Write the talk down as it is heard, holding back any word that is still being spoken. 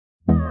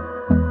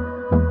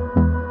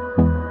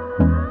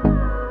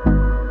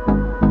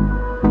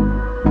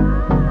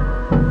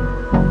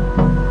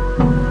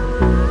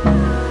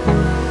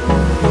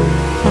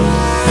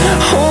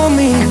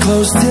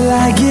close till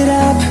I get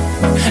up.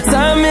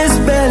 Time is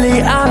barely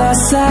on our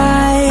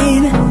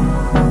side.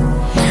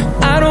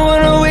 I don't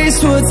wanna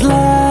waste what's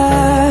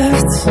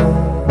left.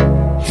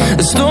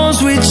 The storms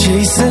we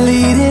chase are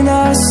leading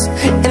us,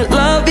 and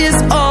love is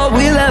all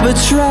we'll ever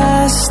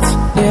trust.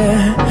 Yeah,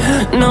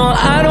 no,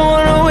 I don't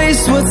wanna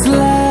waste what's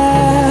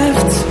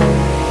left.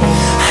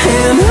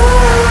 And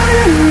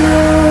on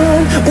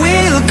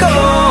we'll go,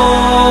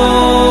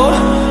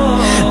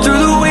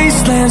 through the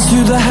wastelands,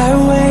 through the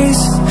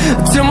highways,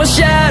 till my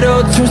shadow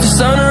turns to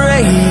sun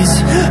rays.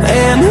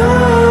 And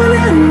on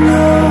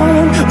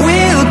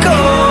we'll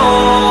go,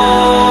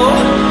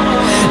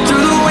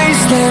 through the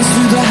wastelands,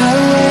 through the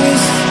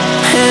highways,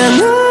 and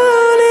on we'll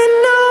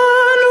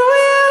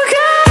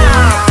go.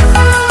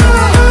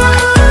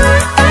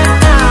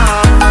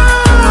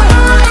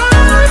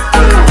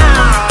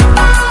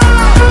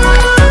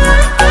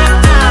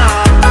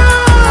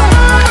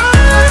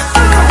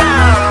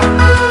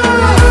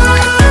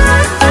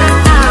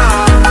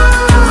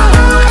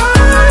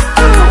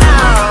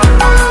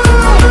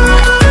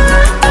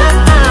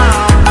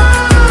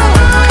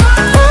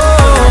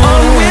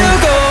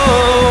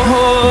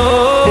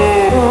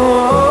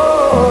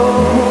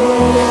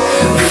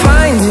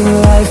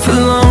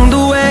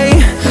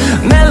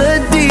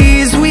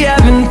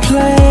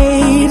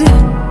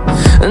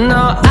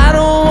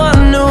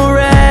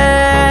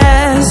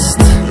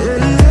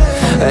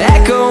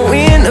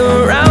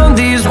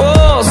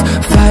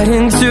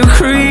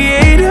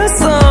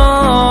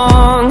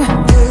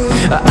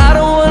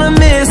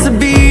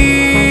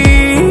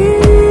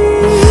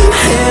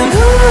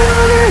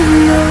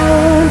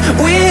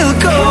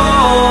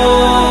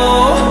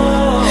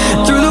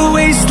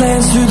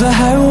 Through the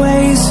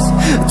highways,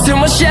 till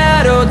my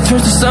shadow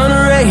turns to sun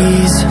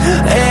rays.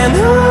 And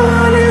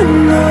on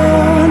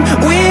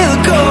we'll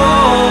go,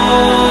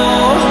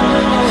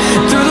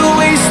 through the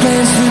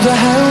wastelands, through the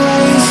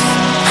highways,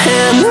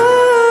 and on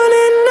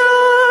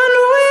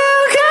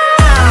we'll go.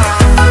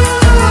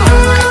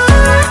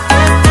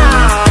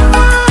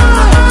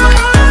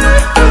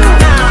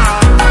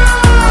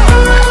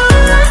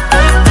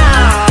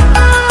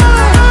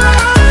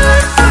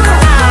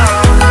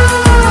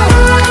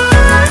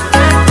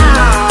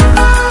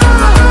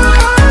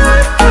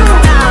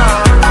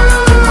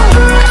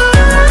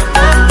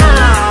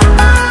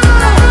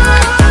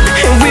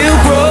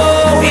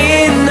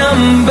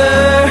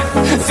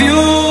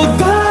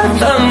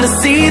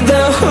 See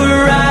the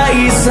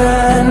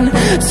horizon,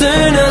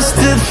 turn us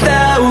to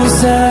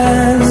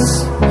thousands,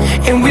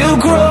 and we'll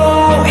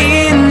grow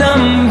in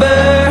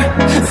number,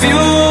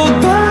 fueled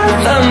by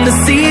them to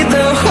see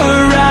the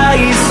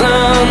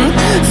horizon,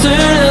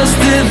 turn us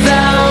to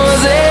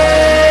thousands.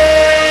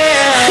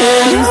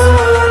 And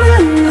on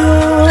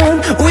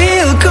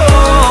we'll go,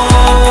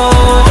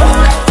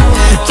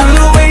 through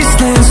the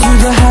wastelands, through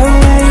the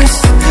highways,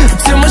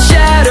 till my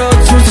shadow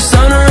turns to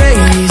sun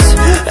rays.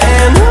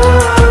 And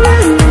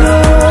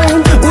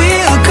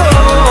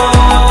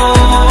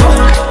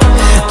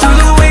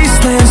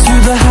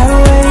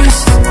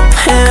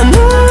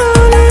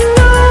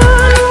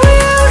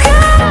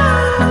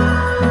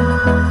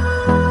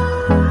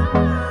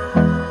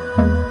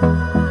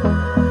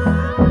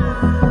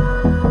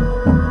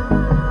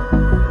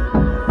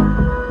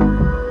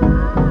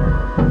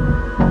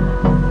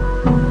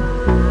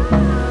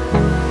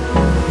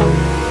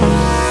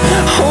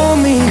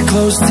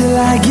close till I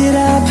get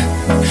up.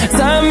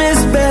 Time is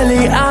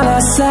barely on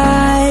our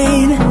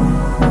side.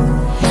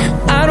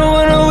 I don't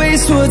wanna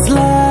waste what's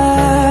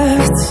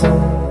left.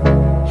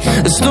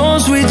 The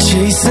storms we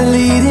chase are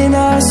leading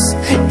us,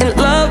 and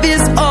love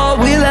is all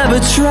we'll ever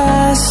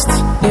trust.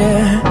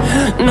 Yeah,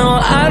 no,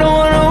 I don't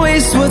wanna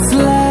waste what's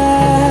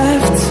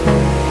left.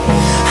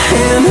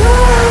 And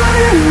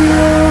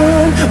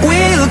on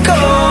we'll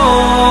go,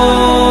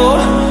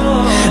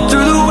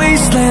 through the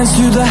wastelands,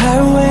 through the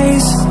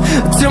highways,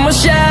 till my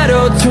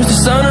shadow turns to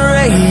sun